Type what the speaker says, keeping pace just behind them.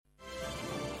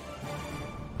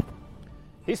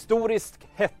Historiskt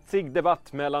hetsig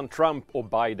debatt mellan Trump och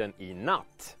Biden i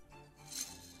natt.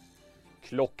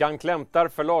 Klockan klämtar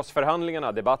för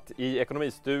LAS-förhandlingarna, debatt i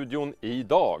Ekonomistudion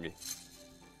idag.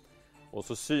 Och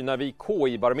så synar vi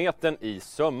KI-barometern i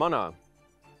sömmarna.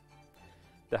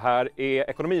 Det här är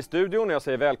Ekonomistudion och jag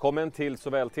säger välkommen till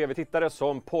såväl tv-tittare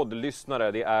som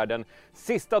poddlyssnare. Det är den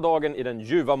sista dagen i den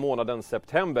ljuva månaden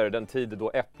september, den tid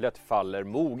då äpplet faller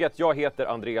moget. Jag heter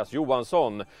Andreas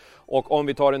Johansson och om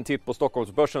vi tar en titt på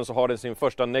Stockholmsbörsen så har den sin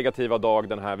första negativa dag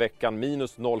den här veckan,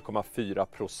 minus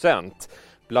 0,4%.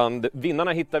 Bland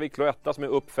vinnarna hittar vi Cloetta som är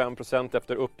upp 5%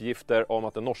 efter uppgifter om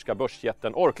att den norska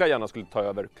börsjätten Orkla gärna skulle ta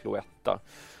över Cloetta.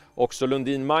 Också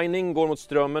Lundin Mining går mot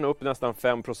strömmen upp nästan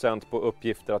 5% på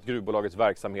uppgifter att gruvbolagets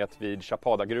verksamhet vid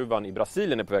Chapada-gruvan i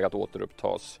Brasilien är på väg att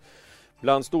återupptas.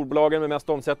 Bland storbolagen med mest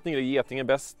omsättning är Getinge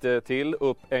bäst till,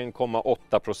 upp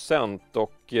 1,8%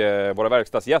 och våra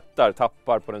verkstadsjättar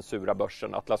tappar på den sura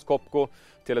börsen. Atlas Copco,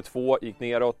 Tele2 gick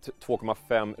neråt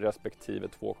 2,5 respektive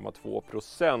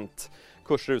 2,2%.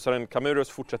 Kursrusaren Camurus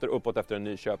fortsätter uppåt efter en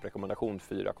ny köprekommendation,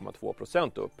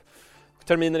 4,2% upp.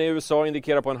 Terminen i USA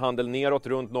indikerar på en handel neråt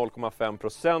runt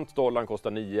 0,5%. Dollarn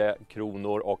kostar 9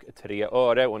 kronor och 3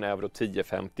 öre och en euro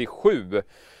 10,57.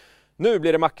 Nu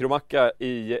blir det makromacka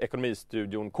i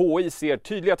Ekonomistudion. KI ser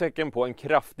tydliga tecken på en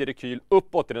kraftig rekyl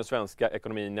uppåt i den svenska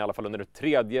ekonomin, i alla fall under det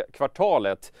tredje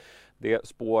kvartalet. Det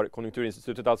spår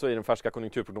Konjunkturinstitutet alltså i den färska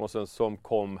konjunkturprognosen som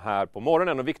kom här på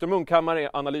morgonen. Och Viktor Munkhammar är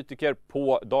analytiker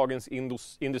på Dagens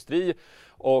Industri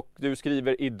och du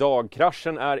skriver idag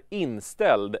kraschen är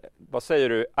inställd. Vad säger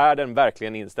du? Är den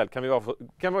verkligen inställd?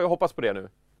 Kan vi hoppas på det nu?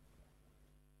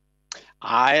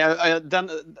 Nej,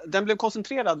 den blev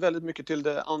koncentrerad väldigt mycket till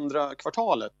det andra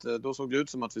kvartalet. Då såg det ut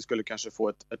som att vi skulle kanske få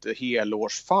ett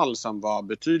helårsfall som var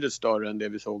betydligt större än det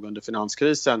vi såg under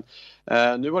finanskrisen.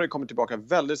 Nu har det kommit tillbaka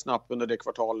väldigt snabbt under det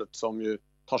kvartalet som ju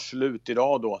tar slut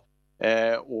idag då.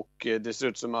 Och det ser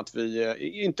ut som att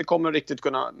vi inte kommer riktigt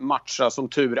kunna matcha, som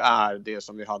tur är, det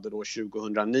som vi hade då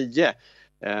 2009.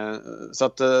 Så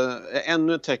att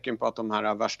ännu ett tecken på att de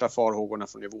här värsta farhågorna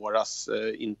från i våras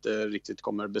inte riktigt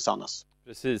kommer besannas.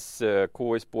 Precis,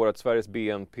 KI spår att Sveriges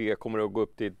BNP kommer att gå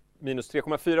upp till minus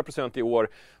 3,4% i år.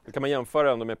 Det kan man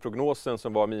jämföra ändå med prognosen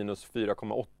som var minus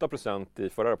 4,8% i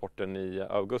förra rapporten i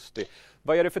augusti.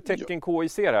 Vad är det för tecken KI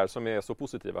ser här som är så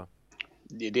positiva?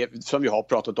 Det är det som vi har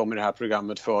pratat om i det här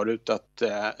programmet förut, att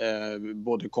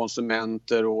både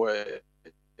konsumenter och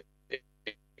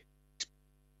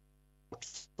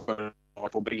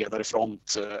på bredare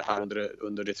front här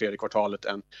under det tredje kvartalet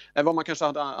än vad man kanske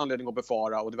hade anledning att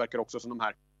befara. Och det verkar också som de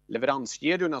här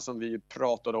leveranskedjorna som vi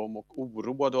pratade om och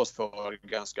oroade oss för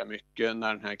ganska mycket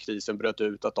när den här krisen bröt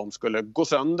ut, att de skulle gå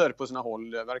sönder på sina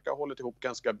håll. Det verkar ha hållit ihop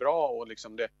ganska bra och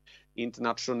liksom det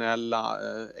internationella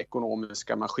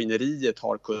ekonomiska maskineriet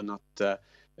har kunnat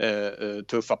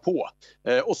tuffa på.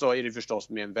 Och så är det förstås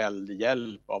med en väldig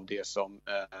hjälp av det som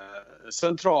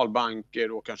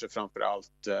centralbanker och kanske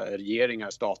framförallt regeringar,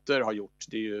 stater har gjort.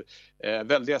 Det är ju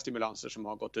väldiga stimulanser som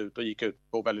har gått ut och gick ut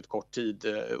på väldigt kort tid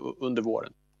under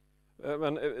våren.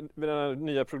 Men den här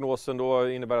nya prognosen då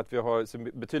innebär att vi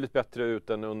har betydligt bättre ut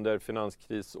än under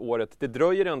finanskrisåret. Det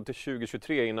dröjer ändå till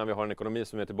 2023 innan vi har en ekonomi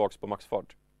som är tillbaka på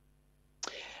maxfart.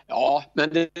 Ja, men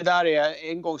det där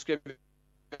är en gång skrev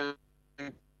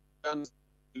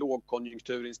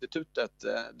lågkonjunkturinstitutet.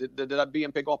 Det där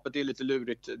BNP-gapet är lite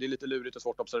lurigt. Det är lite lurigt och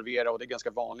svårt att observera och det är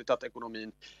ganska vanligt att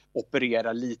ekonomin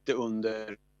opererar lite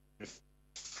under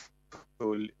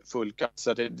full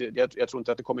kassa. Jag tror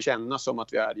inte att det kommer kännas som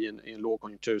att vi är i en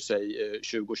lågkonjunktur, säg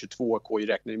 2022. KI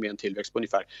räknar med en tillväxt på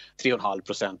ungefär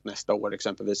 3,5% nästa år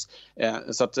exempelvis.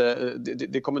 Så att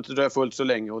det kommer inte dröja fullt så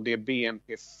länge och det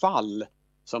BNP-fall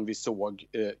som vi såg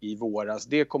i våras,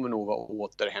 det kommer nog vara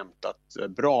återhämtat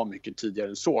bra mycket tidigare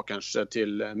än så, kanske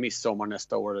till midsommar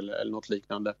nästa år eller något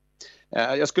liknande.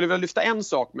 Jag skulle vilja lyfta en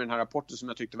sak med den här rapporten som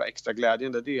jag tyckte var extra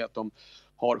glädjande. Det är att de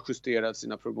har justerat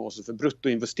sina prognoser för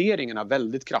bruttoinvesteringarna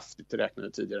väldigt kraftigt. Det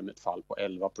räknade tidigare med ett fall på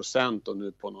 11% och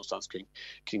nu på någonstans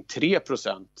kring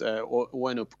 3%.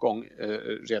 Och en uppgång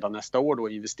redan nästa år då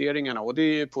i investeringarna. Och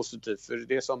det är positivt, för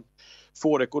det som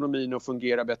får ekonomin att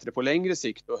fungera bättre på längre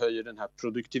sikt och höjer den här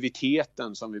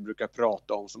produktiviteten som vi brukar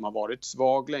prata om, som har varit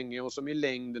svag länge och som i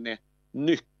längden är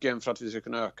nyckeln för att vi ska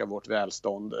kunna öka vårt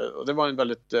välstånd. Och det var en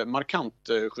väldigt markant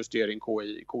justering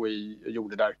KI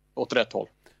gjorde där åt rätt håll.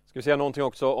 Ska vi säga någonting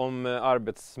också om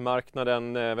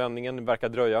arbetsmarknaden? Vändningen verkar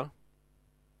dröja.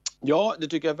 Ja, det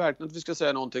tycker jag verkligen att vi ska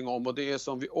säga någonting om, och det är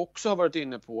som vi också har varit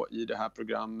inne på i det här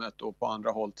programmet och på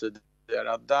andra håll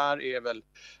tidigare. Där är väl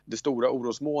det stora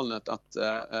orosmolnet att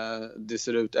det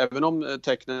ser ut, även om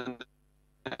tecknen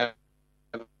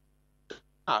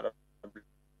är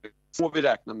får vi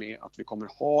räkna med att vi kommer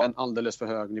ha en alldeles för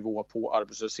hög nivå på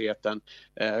arbetslösheten.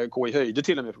 KI höjde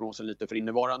till och med prognosen lite för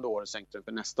innevarande år, sänkte den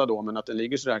för nästa då, men att den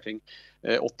ligger så där kring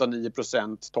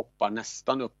 8-9%, toppar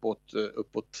nästan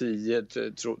uppåt 10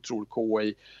 tror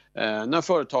KI. När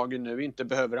företagen nu inte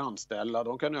behöver anställa,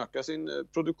 de kan öka sin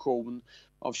produktion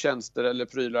av tjänster eller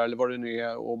prylar eller vad det nu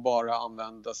är och bara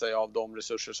använda sig av de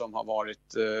resurser som har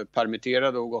varit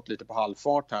permitterade och gått lite på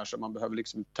halvfart här, så man behöver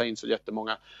liksom ta in så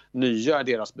jättemånga nya i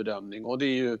deras bedömning, och det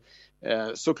är ju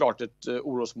såklart ett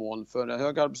orosmoln, för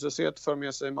hög arbetslöshet för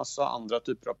med sig massa andra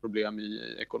typer av problem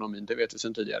i ekonomin, det vet vi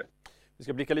sedan tidigare. Vi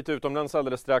ska blicka lite utomlands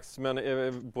alldeles strax,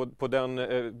 men på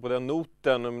den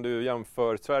noten, om du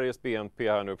jämför Sveriges BNP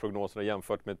här nu, prognoserna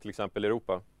jämfört med till exempel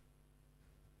Europa?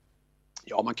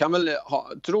 Ja, man kan väl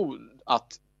tro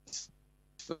att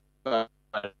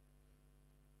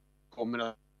kommer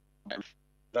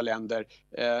andra länder.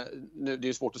 Det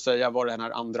är svårt att säga var den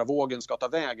här andra vågen ska ta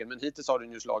vägen, men hittills har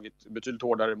den ju slagit betydligt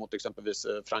hårdare mot exempelvis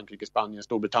Frankrike, Spanien,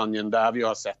 Storbritannien, där vi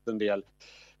har sett en del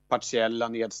partiella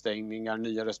nedstängningar,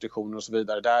 nya restriktioner och så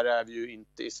vidare. Där är vi ju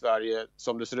inte i Sverige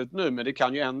som det ser ut nu, men det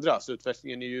kan ju ändras.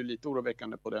 Utvecklingen är ju lite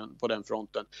oroväckande på den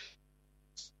fronten.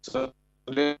 Så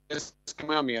det ska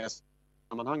man ha med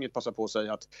sammanhanget, passa på att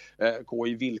säga att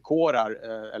KI villkorar,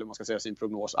 eller man ska säga sin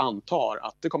prognos, antar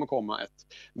att det kommer komma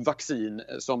ett vaccin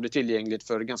som blir tillgängligt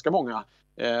för ganska många,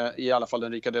 i alla fall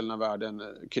den rika delen av världen,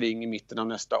 kring mitten av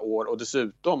nästa år, och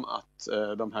dessutom att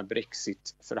de här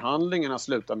Brexit-förhandlingarna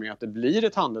slutar med att det blir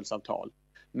ett handelsavtal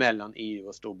mellan EU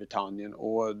och Storbritannien,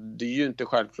 och det är ju inte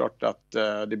självklart att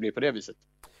det blir på det viset.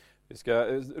 Vi ska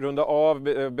runda av,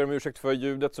 ber om ursäkt för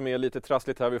ljudet som är lite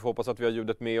trassligt här. Vi får hoppas att vi har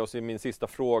ljudet med oss i min sista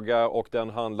fråga, och den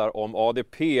handlar om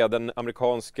ADP, den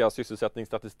amerikanska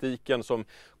sysselsättningsstatistiken som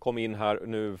kom in här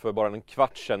nu för bara en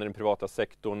kvart sedan i den privata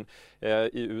sektorn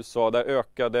i USA. Där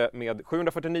ökade med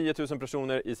 749 000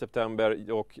 personer i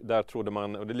september, och där trodde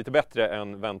man, och det är lite bättre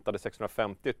än väntade,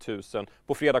 650 000.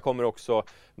 På fredag kommer också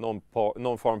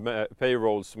non-farm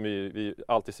payroll som vi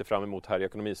alltid ser fram emot här i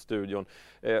Ekonomistudion.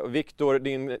 Viktor,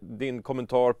 din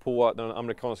kommentar på den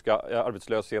amerikanska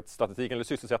arbetslöshetsstatistiken, eller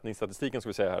sysselsättningsstatistiken ska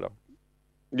vi säga här då.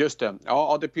 Just det.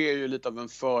 Ja, ADP är ju lite av en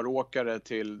föråkare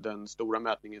till den stora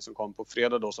mätningen som kom på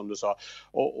fredag då, som du sa.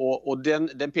 Och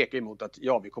den pekar emot att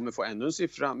vi kommer få ännu en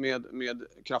siffra med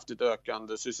kraftigt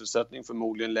ökande sysselsättning,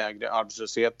 förmodligen lägre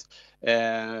arbetslöshet.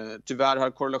 Tyvärr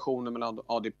har korrelationen mellan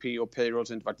ADP och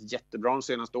payrolls inte varit jättebra de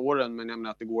senaste åren, men jag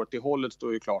menar att det går till hållet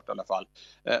står ju klart i alla fall.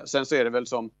 Sen så är det väl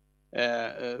som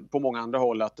på många andra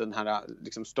håll att den här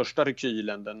liksom största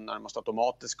rekylen, den närmast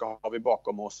automatiska, har vi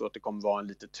bakom oss, och att det kommer vara en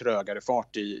lite trögare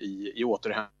fart i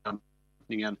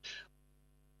återhämtningen.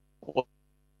 Och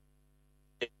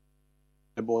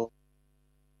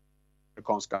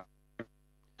amerikanska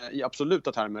i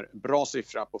absoluta termer bra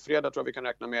siffra på fredag, tror jag vi kan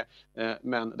räkna med,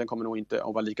 men den kommer nog inte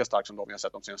att vara lika stark som de vi har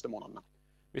sett de senaste månaderna.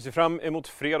 Vi ser fram emot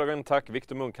fredagen. Tack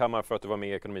Viktor Munkhammar för att du var med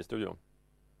i Ekonomistudion.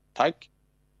 Tack.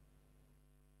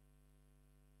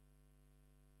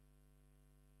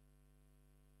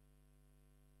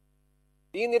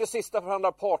 In i det sista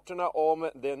förhandlar parterna om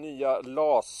de nya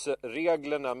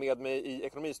LAS-reglerna. Med mig i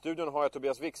Ekonomistudion har jag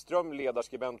Tobias Wikström,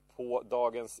 ledarskribent på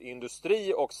Dagens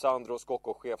Industri, och Sandro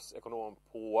Scocco, chefsekonom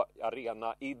på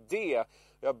Arena Idé.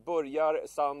 Jag börjar,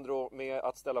 Sandro, med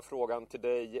att ställa frågan till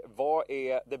dig. Vad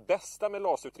är det bästa med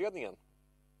LAS-utredningen?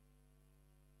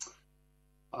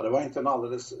 Ja, det var inte en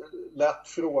alldeles lätt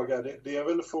fråga. Det är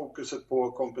väl fokuset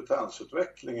på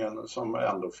kompetensutvecklingen som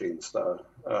ändå finns där.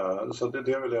 Så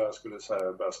det vill jag skulle säga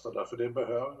är bästa. Därför det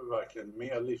behöver verkligen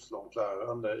mer livslångt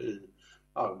lärande i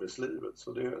arbetslivet.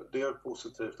 Så det är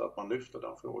positivt att man lyfter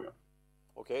den frågan.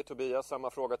 Okej, Tobias, samma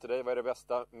fråga till dig. Vad är det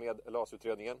bästa med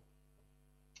LAS-utredningen?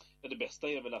 Ja, det bästa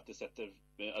är väl att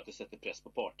det sätter press på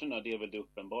parterna. Det är väl det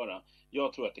uppenbara.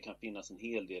 Jag tror att det kan finnas en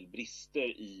hel del brister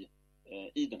i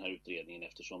den här utredningen,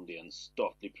 eftersom det är en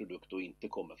statlig produkt och inte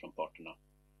kommer från parterna.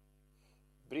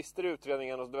 Brister i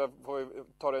utredningen, och då får vi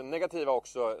ta det negativa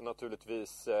också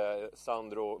naturligtvis.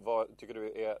 Sandro, vad tycker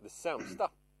du är det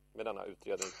sämsta med denna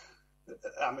utredning?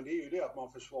 Ja, men det är ju det att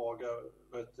man försvagar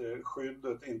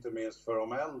skyddet, inte minst för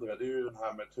de äldre. Det är ju den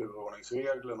här med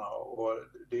turordningsreglerna, och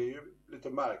det är ju lite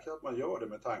märkligt att man gör det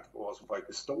med tanke på vad som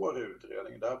faktiskt står i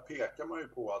utredningen. Där pekar man ju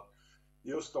på att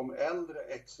just de äldre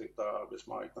exitar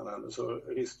arbetsmarknaden, så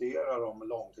riskerar de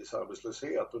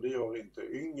långtidsarbetslöshet, och det gör inte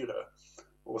yngre.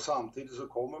 Och samtidigt så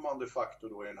kommer man de facto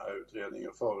då i den här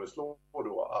utredningen föreslå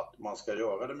då att man ska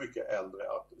göra det mycket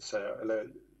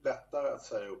lättare att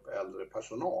säga upp äldre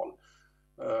personal.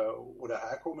 Och det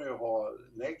här kommer ju ha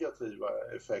negativa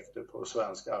effekter på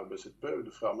svensk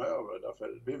arbetsutbud framöver.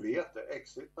 Därför vi vet det,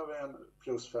 exitar vi en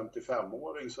plus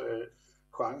 55-åring så är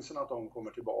chansen att de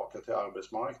kommer tillbaka till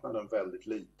arbetsmarknaden väldigt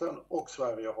liten, och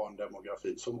Sverige har en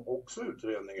demografi som också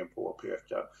utredningen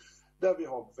påpekar, där vi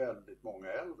har väldigt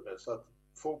många äldre. Så att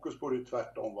fokus borde ju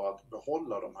tvärtom vara att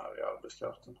behålla de här i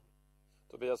arbetskraften.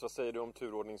 Tobias, vad säger du om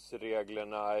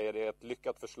turordningsreglerna? Är det ett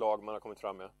lyckat förslag man har kommit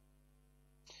fram med?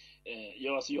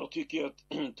 Ja, alltså jag tycker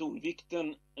att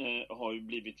tonvikten har ju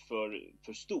blivit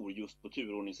för stor just på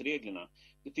turordningsreglerna.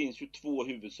 Det finns ju två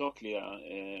huvudsakliga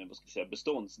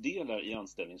beståndsdelar i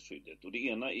anställningsskyddet. Och det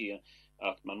ena är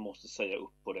att man måste säga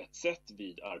upp på rätt sätt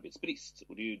vid arbetsbrist.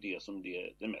 Och det är ju det som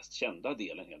är den mest kända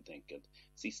delen helt enkelt.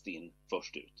 Sist in,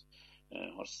 först ut.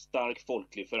 Har stark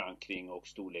folklig förankring och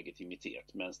stor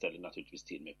legitimitet, men ställer naturligtvis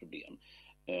till med problem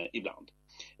ibland.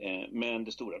 Men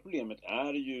det stora problemet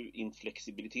är ju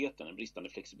inflexibiliteten, den bristande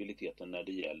flexibiliteten när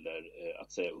det gäller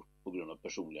att säga upp på grund av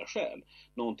personliga skäl.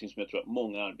 Någonting som jag tror att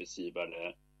många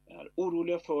arbetsgivare är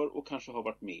oroliga för och kanske har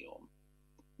varit med om.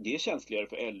 Det är känsligare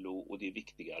för LO och det är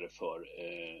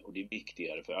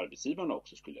viktigare för arbetsgivarna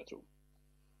också, skulle jag tro.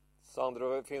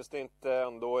 Sandro, finns det inte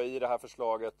ändå i det här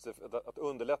förslaget att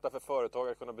underlätta för företag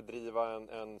att kunna bedriva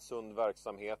en sund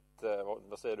verksamhet?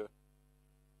 Vad säger du?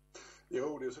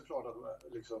 Jo, det är såklart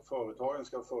att liksom, företagen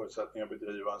ska ha förutsättningar att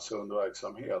bedriva en sund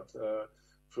verksamhet.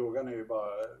 Frågan är ju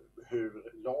bara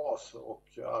hur LAS och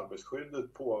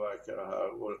arbetsskyddet påverkar det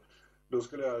här. Och då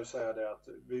skulle jag ju säga det att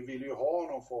vi vill ju ha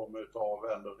någon form av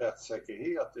ändå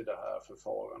rättssäkerhet i det här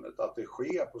förfarandet. Att det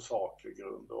sker på saklig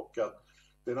grund, och att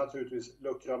det naturligtvis,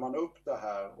 luckrar man upp det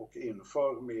här och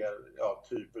inför mer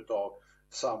typ av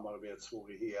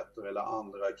samarbetssvårigheter eller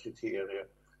andra kriterier,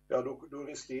 då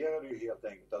riskerar det ju helt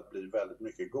enkelt att bli väldigt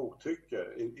mycket godtycke.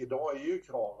 Idag är ju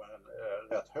kraven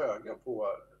rätt höga på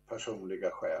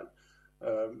personliga skäl.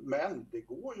 Men det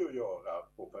går ju att göra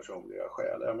på personliga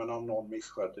skäl. Även om någon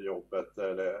missköter jobbet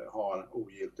eller har en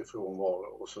ogiltig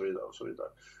frånvaro och så vidare och så vidare.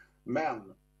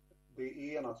 Men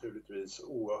det är naturligtvis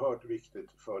oerhört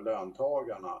viktigt för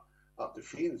löntagarna att det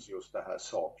finns just det här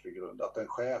saklig grund. Att en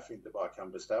chef inte bara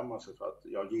kan bestämma sig för att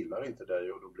jag gillar inte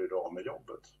dig och då blir du av med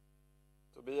jobbet.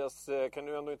 Tobias, kan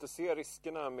du ändå inte se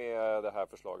riskerna med det här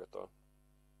förslaget då?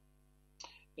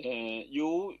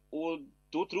 Jo, och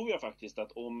då tror jag faktiskt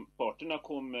att om parterna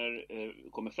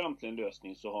kommer fram till en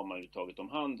lösning så har man ju tagit om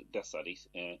hand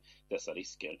dessa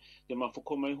risker. Det man får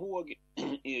komma ihåg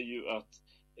är ju att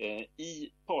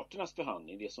i parternas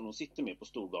förhandling, det som de sitter med på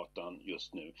Storgatan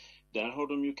just nu, där har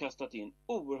de ju kastat in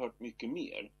oerhört mycket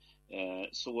mer.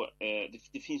 Så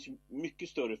det finns ju mycket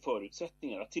större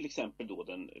förutsättningar att till exempel då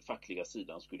den fackliga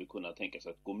sidan skulle kunna tänka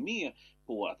sig att gå med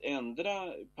på att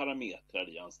ändra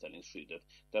parametrar i anställningsskyddet.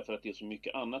 Därför att det är så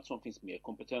mycket annat som finns med,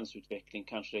 kompetensutveckling,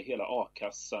 kanske hela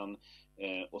A-kassan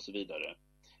och så vidare.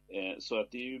 Så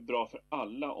att det är ju bra för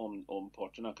alla om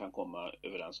parterna kan komma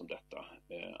överens om detta.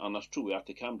 Annars tror jag att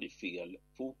det kan bli fel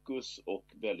fokus och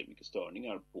väldigt mycket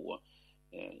störningar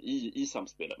i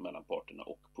samspelet mellan parterna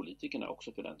och politikerna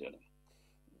också för den delen.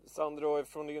 Sandro,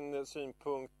 från din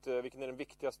synpunkt, vilken är den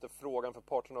viktigaste frågan för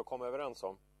parterna att komma överens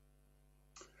om?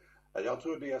 Jag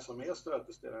tror det som är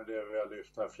stötestenen, det vi har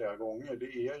lyft här flera gånger,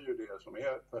 det är ju det som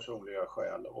är personliga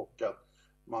skäl, och att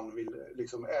man vill,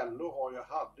 liksom LO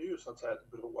hade ju så att säga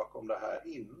ett bråk om det här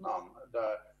innan,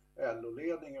 där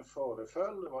LO-ledningen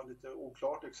föreföll, det var lite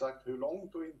oklart exakt hur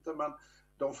långt och inte, men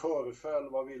de föreföll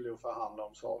vara villiga att förhandla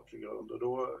om saklig grund, och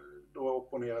då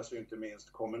opponeras ju inte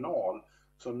minst Kommunal.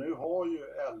 Så nu har ju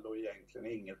LO egentligen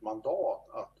inget mandat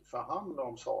att förhandla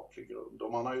om saklig grund,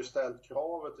 och man har ju ställt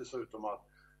kravet dessutom att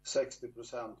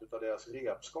 60% av deras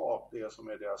repskap, det som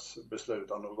är deras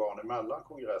beslutande organ emellan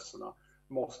kongresserna,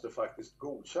 måste faktiskt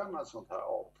godkänna ett sånt här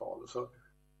avtal. Så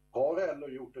har LO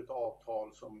gjort ett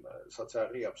avtal som så att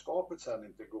säga repskapet sen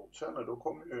inte godkänner, då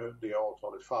kommer ju det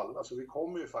avtalet falla. Så vi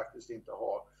kommer ju faktiskt inte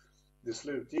ha det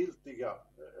slutgiltiga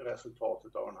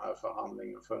resultatet av den här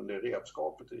förhandlingen förrän det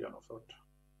repskapet är genomfört.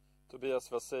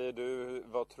 Tobias, vad säger du?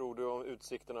 Vad tror du om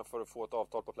utsikterna för att få ett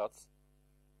avtal på plats?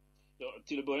 Ja,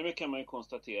 till att börja med kan man ju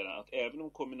konstatera att även om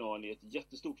Kommunal är ett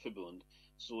jättestort förbund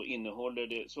så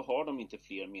har de inte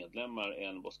fler medlemmar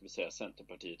än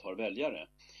Centerpartiet har väljare.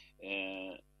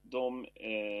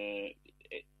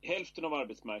 Hälften av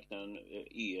arbetsmarknaden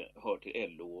hör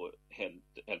till LO och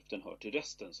hälften hör till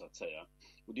resten så att säga.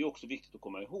 Och det är också viktigt att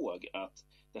komma ihåg att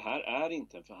det här är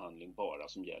inte en förhandling bara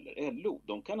som gäller LO.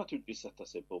 De kan naturligtvis sätta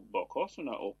sig på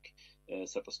bakhasorna och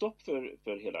sätta stopp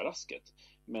för hela rasket.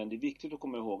 Men det är viktigt att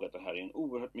komma ihåg att det här är en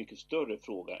oerhört mycket större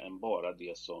fråga än bara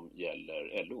det som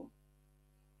gäller LO.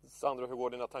 Sandro, hur går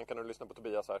dina tankar när du lyssnar på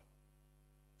Tobias här?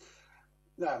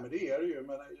 Nej, men det är det ju.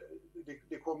 Men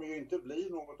det kommer ju inte bli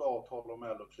något avtal om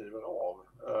LO kliver av.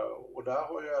 Och där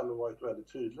har ju LO varit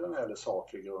väldigt tydlig när det gäller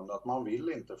saklig grund. Att man vill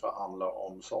inte förhandla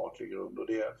om saklig grund. Och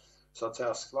det så att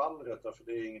säga skvallret, för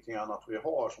det är ingenting annat vi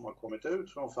har som har kommit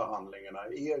ut från förhandlingarna,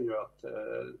 är ju att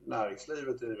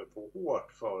näringslivet driver på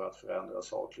hårt för att förändra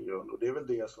saklig grund. Och det är väl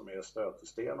det som är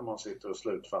stötesten om man sitter och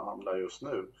slutförhandlar just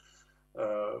nu.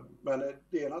 Men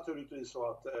det är naturligtvis så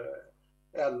att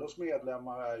LOs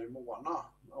medlemmar är ju måna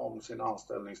om sin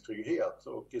anställningstrygghet,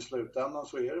 och i slutändan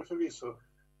så är det förvisso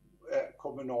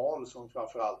Kommunal som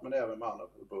framförallt, men även med andra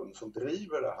förbund som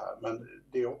driver det här. Men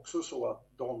det är också så att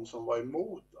de som var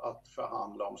emot att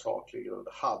förhandla om saklig grund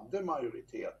hade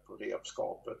majoritet på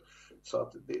repskapet. Så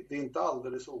att det är inte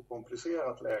alldeles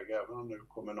okomplicerat läge, även om nu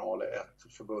Kommunal är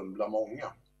ett förbund bland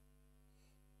många.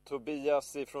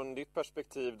 Tobias, ifrån ditt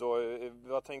perspektiv då,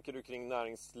 vad tänker du kring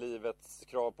näringslivets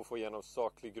krav på att få igenom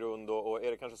saklig grund, och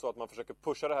är det kanske så att man försöker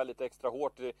pusha det här lite extra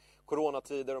hårt i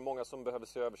coronatider och många som behöver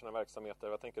se över sina verksamheter?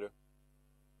 Vad tänker du?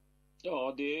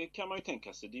 Ja, det kan man ju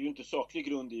tänka sig. Det är ju inte saklig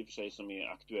grund i och för sig som är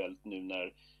aktuellt nu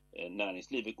när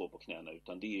näringslivet går på knäna,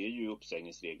 utan det är ju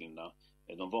uppsägningsreglerna,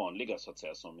 de vanliga så att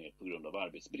säga, som är på grund av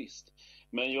arbetsbrist.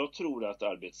 Men jag tror att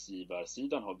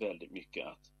arbetsgivarsidan har väldigt mycket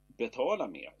att betala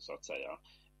med så att säga.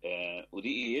 Och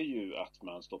det är ju att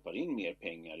man stoppar in mer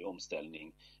pengar i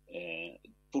omställning,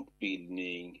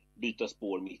 fortbildning, byta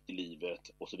spår mitt i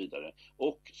livet och så vidare.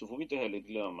 Och så får vi inte heller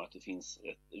glömma att det finns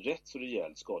ett rätt så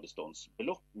rejält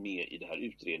skadeståndsbelopp med i det här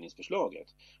utredningsförslaget.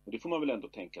 Och det får man väl ändå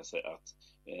tänka sig att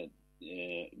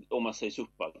om man sägs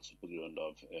upp alltså på grund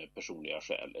av personliga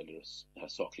skäl eller här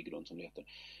saklig grund som det heter.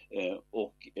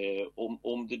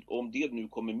 Om det nu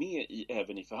kommer med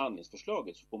även i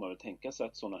förhandlingsförslaget, så får man väl tänka sig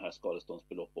att sådana här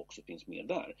skadeståndsbelopp också finns med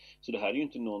där. Så det här är ju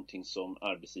inte någonting som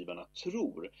arbetsgivarna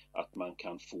tror att man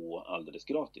kan få alldeles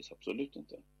gratis, absolut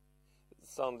inte.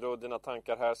 Sandro, dina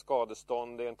tankar här,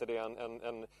 skadestånd, är inte det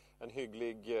en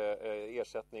hygglig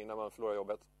ersättning när man förlorar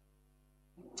jobbet?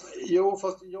 Jo,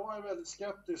 fast jag är väldigt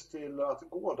skeptisk till att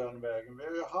gå den vägen. Vi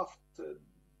har ju haft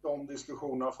de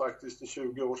diskussionerna faktiskt i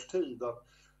 20 års tid, att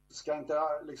ska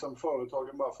inte liksom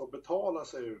företagen bara få betala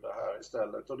sig ur det här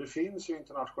istället? Och det finns ju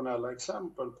internationella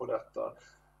exempel på detta.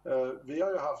 Vi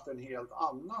har ju haft en helt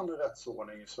annan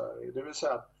rättsordning i Sverige, det vill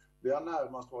säga att det har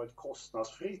närmast varit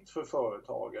kostnadsfritt för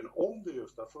företagen om det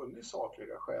just har funnits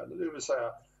sakliga skäl. Det vill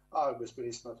säga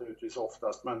arbetsbrist naturligtvis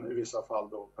oftast, men i vissa fall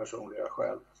då personliga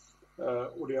skäl.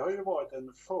 Och det har ju varit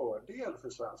en fördel för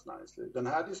svenskt näringsliv. Den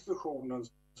här diskussionen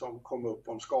som kom upp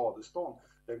om skadestånd,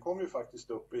 den kom ju faktiskt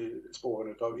upp i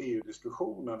spåren av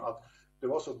EU-diskussionen, att det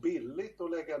var så billigt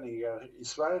att lägga ner i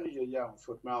Sverige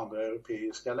jämfört med andra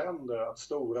europeiska länder, att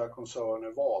stora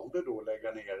koncerner valde då att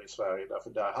lägga ner i Sverige, därför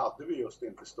där hade vi just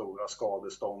inte stora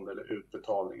skadestånd eller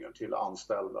utbetalningar till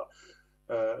anställda.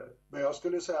 Men jag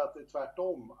skulle säga att det är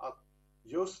tvärtom, att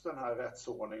just den här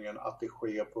rättsordningen, att det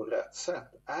sker på rätt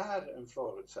sätt, är en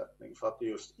förutsättning för att det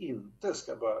just inte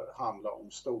ska börja handla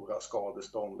om stora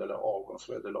skadestånd eller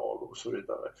avgångsvederlag och så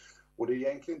vidare. Och det är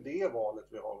egentligen det valet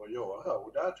vi har att göra,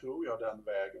 och där tror jag den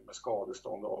vägen med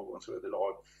skadestånd och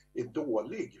avgångsvederlag är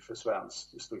dålig för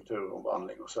svensk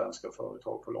strukturomvandling och svenska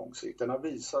företag på lång sikt. Den har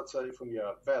visat sig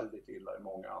fungera väldigt illa i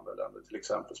många andra länder, till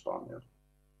exempel Spanien.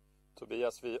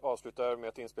 Tobias, vi avslutar med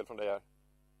ett inspel från dig här.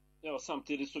 Ja,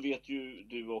 samtidigt så vet ju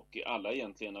du och alla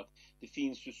egentligen att det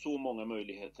finns ju så många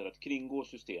möjligheter att kringgå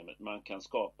systemet. Man kan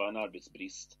skapa en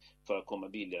arbetsbrist för att komma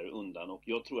billigare undan, och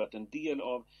jag tror att en del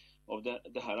av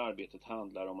det här arbetet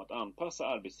handlar om att anpassa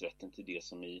arbetsrätten till det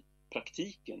som i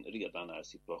praktiken redan är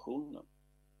situationen.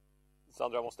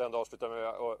 Sandra, jag måste ändå avsluta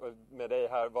med dig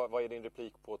här. Vad är din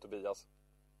replik på Tobias?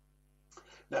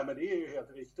 Nej, men det är ju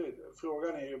helt riktigt.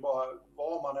 Frågan är ju bara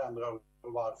vad man ändrar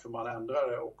och varför man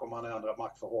ändrar det, och om man ändrar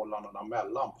maktförhållandena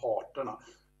mellan parterna.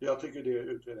 Jag tycker det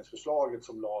utredningsförslaget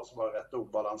som lades var rätt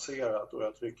obalanserat, och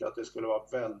jag tycker att det skulle vara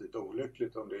väldigt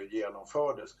olyckligt om det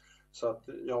genomfördes. Så att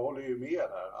jag håller ju med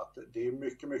där att det är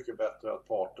mycket, mycket bättre att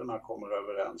parterna kommer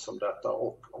överens om detta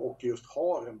och just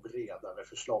har en bredare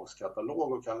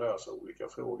förslagskatalog och kan lösa olika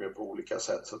frågor på olika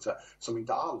sätt så att säga, som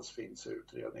inte alls finns i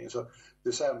utredningen. Så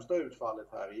det sämsta utfallet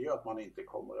här är ju att man inte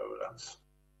kommer överens.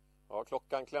 Ja,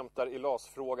 klockan klämtar i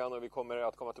LAS-frågan, och vi kommer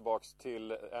att komma tillbaka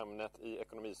till ämnet i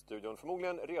Ekonomistudion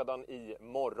förmodligen redan i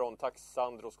morgon. Tack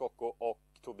Sandro Scocco och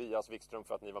Tobias Wikström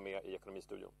för att ni var med i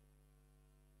Ekonomistudion.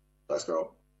 Tack ska du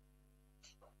ha.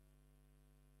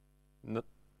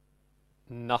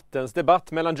 Nattens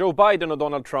debatt mellan Joe Biden och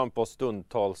Donald Trump var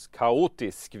stundtals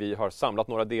kaotisk. Vi har samlat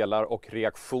några delar och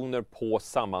reaktioner på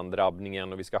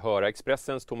sammandrabbningen och vi ska höra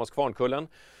Expressens Thomas Kvarnkullen,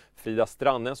 Frida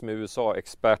Stranne som är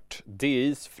USA-expert,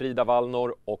 DIs Frida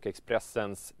Wallnor och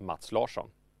Expressens Mats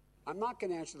Larsson. I'm not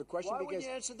going to answer the question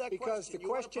because the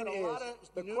question is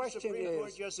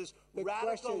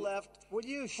radical left. Would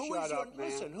you shut up, man?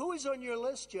 Listen, who is on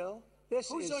your list, Joe?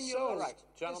 Who's on your list?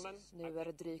 Gentlemen. Nu är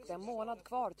det drygt en månad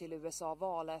kvar till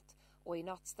USA-valet och i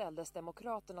natt ställdes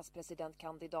Demokraternas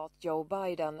presidentkandidat Joe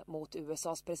Biden mot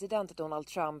USAs president Donald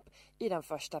Trump i den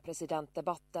första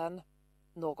presidentdebatten.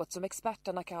 Något som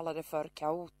experterna kallade för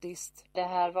kaotiskt. Det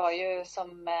här var ju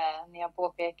som ni har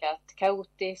påpekat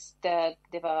kaotiskt.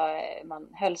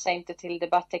 Man höll sig inte till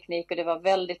debattteknik och det var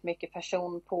väldigt mycket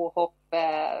personpåhopp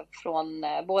från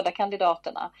båda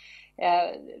kandidaterna.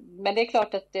 Men det är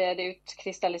klart att det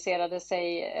utkristalliserade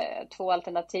sig två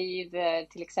alternativ,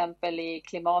 till exempel i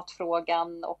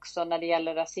klimatfrågan, också när det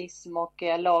gäller rasism och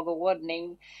lag och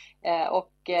ordning.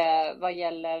 Och vad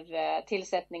gäller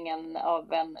tillsättningen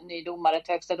av en ny domare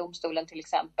till högsta domstolen till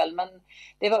exempel. Men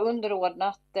det var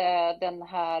underordnat de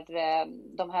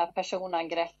här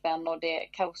personangreppen och det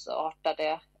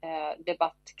kaosartade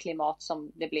debattklimat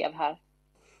som det blev här.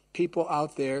 People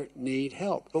out there need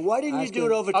help. But why didn't you do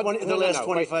it over the last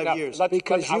 25 years?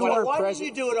 Because you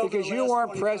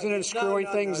weren't president screwing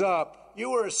things up.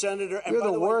 You were a senator. And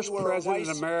you're the worst president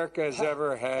America has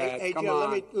ever had. Hey, come Joe,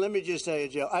 on. Let me just tell you,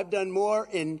 Joe. I've done more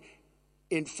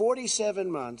in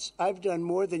 47 months. I've done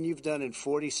more than you've done in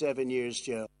 47 years,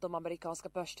 Joe. De amerikanska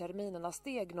börsterminerna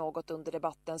steg något under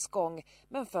debattens gång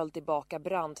men föll tillbaka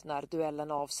brant när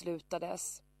duellen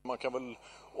avslutades. Man kan väl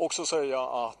också säga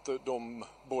att de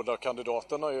båda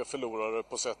kandidaterna är förlorare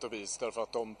på sätt och vis därför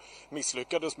att de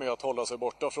misslyckades med att hålla sig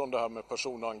borta från det här med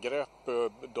personangrepp.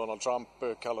 Donald Trump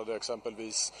kallade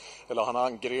exempelvis, eller han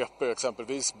angrep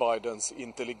exempelvis Bidens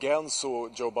intelligens och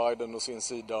Joe Biden och sin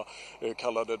sida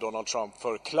kallade Donald Trump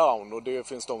för clown. Och det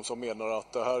finns de som menar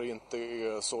att det här inte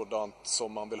är sådant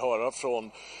som man vill höra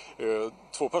från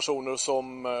två personer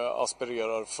som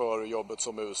aspirerar för jobbet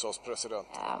som USAs president.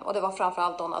 Och det var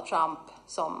framförallt Donald Trump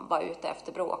som var ute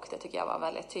efter bråk. Det tycker jag var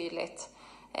väldigt tydligt.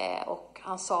 Och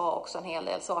han sa också en hel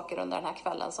del saker under den här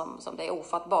kvällen som det är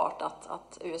ofattbart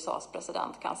att USAs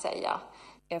president kan säga.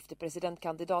 Efter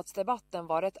presidentkandidatsdebatten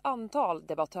var det ett antal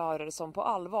debattörer som på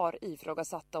allvar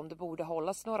ifrågasatte om det borde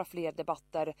hållas några fler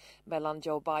debatter mellan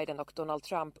Joe Biden och Donald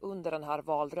Trump under den här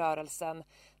valrörelsen.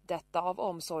 Detta av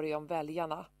omsorg om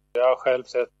väljarna. Jag har själv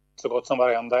sett så gott som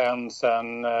varenda en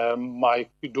sedan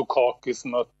Mike Dukakis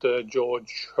mötte George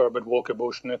Herbert Walker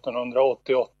Bush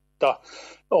 1988.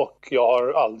 Och jag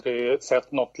har aldrig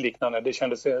sett något liknande. Det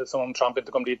kändes som om Trump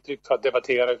inte kom dit för att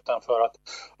debattera utan för att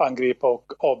angripa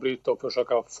och avbryta och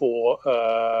försöka få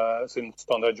sin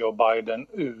motståndare Joe Biden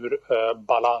ur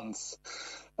balans.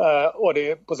 Och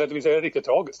det på sätt och vis är riktigt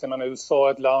tragiskt. Men USA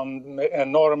är ett land med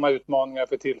enorma utmaningar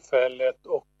för tillfället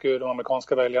och de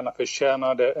amerikanska väljarna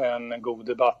förtjänade en god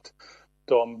debatt.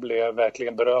 De blev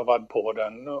verkligen berövad på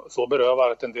den. Så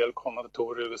berövad att en del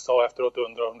kommentatorer i USA efteråt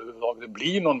undrar om det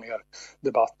blir någon mer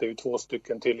debatt. Det är ju 2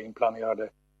 stycken till inplanerade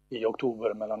i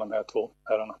oktober mellan de här 2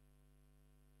 herrarna.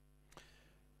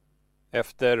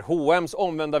 Efter H&M's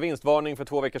omvända vinstvarning för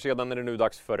 2 veckor sedan är det nu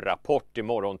dags för rapport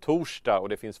imorgon torsdag och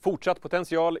det finns fortsatt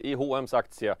potential i H&M's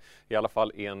aktie, i alla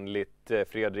fall enligt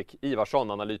Fredrik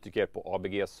Ivarsson, analytiker på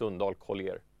ABG Sundal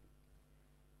Collier.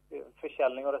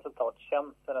 Försäljning och resultat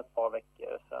känns sedan ett par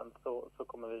veckor sedan så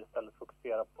kommer vi istället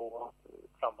fokusera på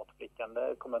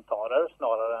framåtblickande kommentarer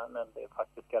snarare än det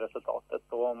faktiska resultatet.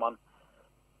 Och om man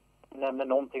nämner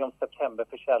någonting om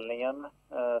septemberförsäljningen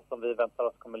som vi väntar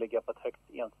oss kommer ligga på ett högt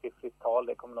ensiffrigt tal.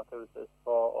 Det kommer naturligtvis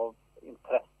vara av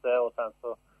intresse och sen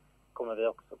så kommer vi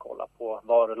också kolla på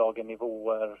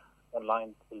varulagernivåer,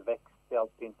 online-tillväxt. Det är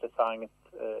alltid intressant,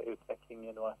 utveckling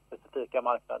i några specifika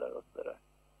marknader och så vidare.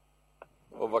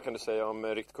 Och vad kan du säga om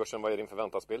riktkursen? Vad är din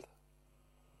förväntansbild?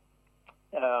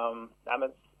 Nej,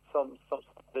 men som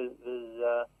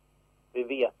vi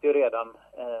vet ju redan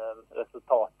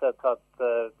resultatet så att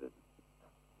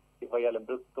vad gäller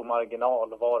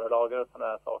bruttomarginal och varulager och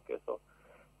sådana här saker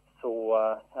så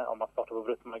om man startar på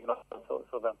bruttomarginal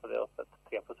så väntar vi oss ett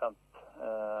 3%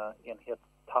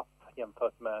 enhetstapp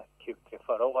jämfört med Q3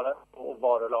 förra året. Och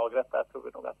varulagret där tror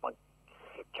vi nog att man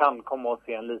kan komma att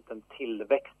se en liten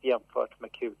tillväxt jämfört med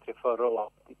Q3 förra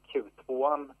året.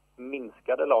 Q2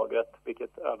 minskade lagret,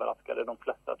 vilket överraskade de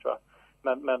flesta tror jag.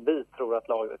 Men vi tror att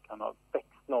lagret kan ha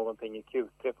växt någonting i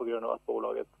Q3 på grund av att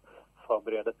bolaget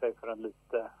förbereder sig för en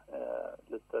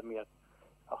lite mer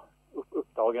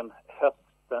upptagen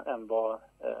höst än vad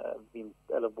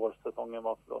vårsäsongen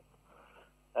var.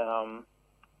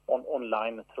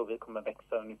 Online tror vi kommer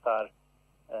växa ungefär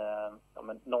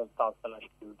någonstans mellan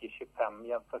 20-25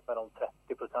 jämfört med de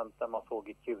 30% man såg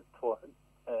i Q2.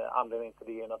 Anledningen till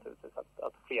det är naturligtvis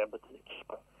att fler butiker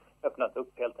öppnat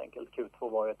upp helt enkelt. Q2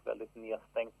 var ju ett väldigt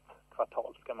nedstängt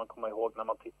kvartal, ska man komma ihåg när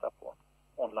man tittar på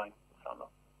online.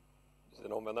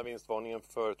 Den omvända vinstvarningen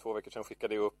för 2 veckor sedan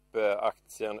skickade upp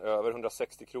aktien över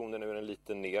 160 kronor. Nu är den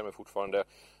lite ner men fortfarande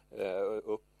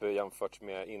upp jämfört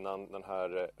med innan den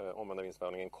här omvända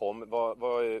vinstvarningen kom.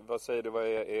 Vad säger du, vad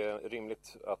är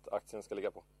rimligt att aktien ska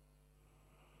ligga på?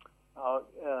 Ja,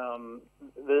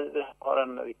 vi har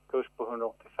en kurs på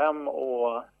 185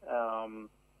 och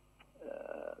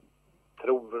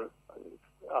tror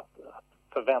att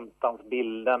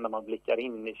förväntansbilden när man blickar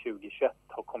in i 2021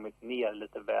 har kommit ner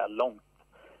lite väl långt.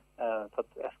 Så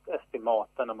att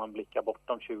estimaten när man blickar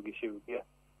bortom 2020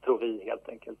 tror vi helt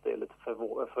enkelt är lite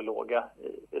för låga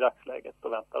i dagsläget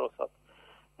och väntar oss att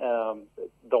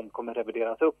de kommer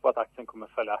revideras upp och att aktien kommer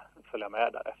följa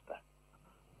med därefter.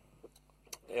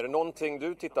 Är det någonting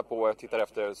du tittar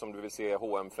efter som du vill se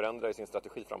H&M förändra i sin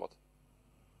strategi framåt?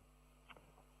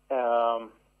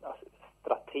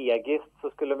 Strategiskt så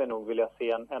skulle vi nog vilja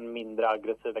se en mindre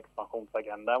aggressiv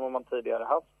expansionsagenda än vad man tidigare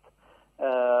haft.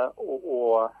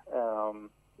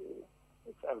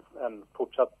 En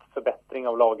fortsatt förbättring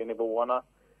av lagernivåerna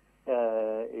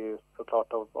är ju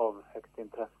såklart av högt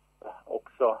intresse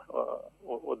också.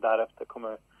 Och därefter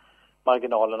kommer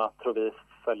marginalerna, tror vi,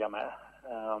 följa med.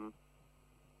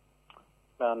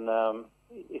 Men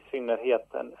i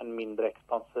synnerhet en mindre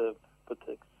expansiv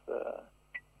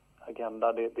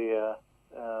butiksagenda, det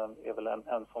är väl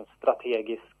en sån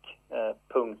strategisk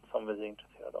punkt som vi är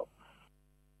intresserade av.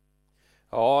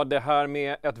 Ja, det här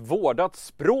med ett vårdat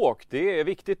språk, det är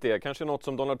viktigt det. Kanske något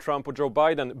som Donald Trump och Joe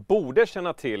Biden borde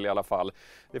känna till i alla fall.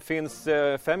 Det finns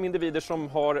 5 individer som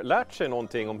har lärt sig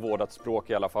någonting om vårdat språk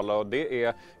i alla fall. Och det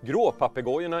är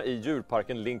gråpapegojorna i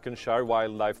djurparken Lincolnshire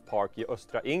Wildlife Park i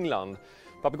östra England.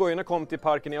 Papegojorna kom till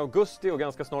parken i augusti och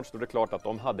ganska snart stod det klart att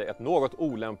de hade ett något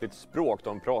olämpligt språk.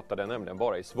 De pratade nämligen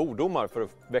bara i svordomar för att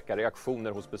väcka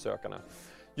reaktioner hos besökarna.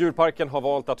 Djurparken har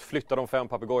valt att flytta de 5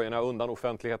 papegojorna undan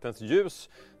offentlighetens ljus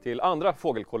till andra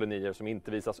fågelkolonier som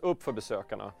inte visas upp för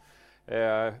besökarna.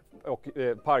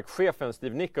 Parkchefen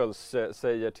Steve Nichols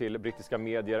säger till brittiska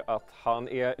medier att han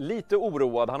är lite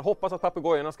oroad. Han hoppas att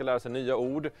papegojorna ska lära sig nya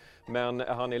ord, men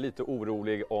han är lite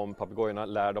orolig om papegojorna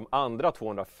lär de andra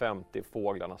 250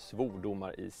 fåglarna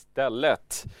svordomar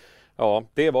istället. Ja,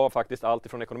 det var faktiskt allt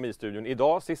ifrån Ekonomistudion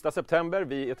idag, sista september.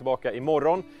 Vi är tillbaka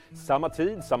imorgon, samma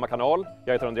tid, samma kanal.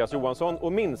 Jag heter Andreas Johansson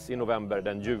och minns i november,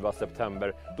 den ljuva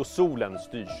september, då solen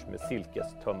styrs med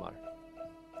silkestömmar.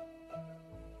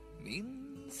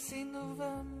 Minns i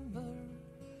november,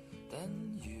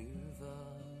 den ljuva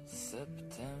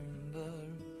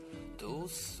september, då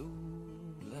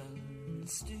solen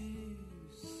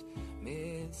styrs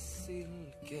med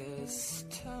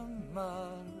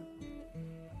silkestömmar.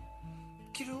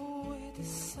 Grå är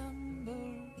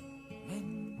december, men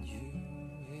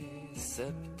ljuv är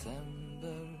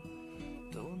september.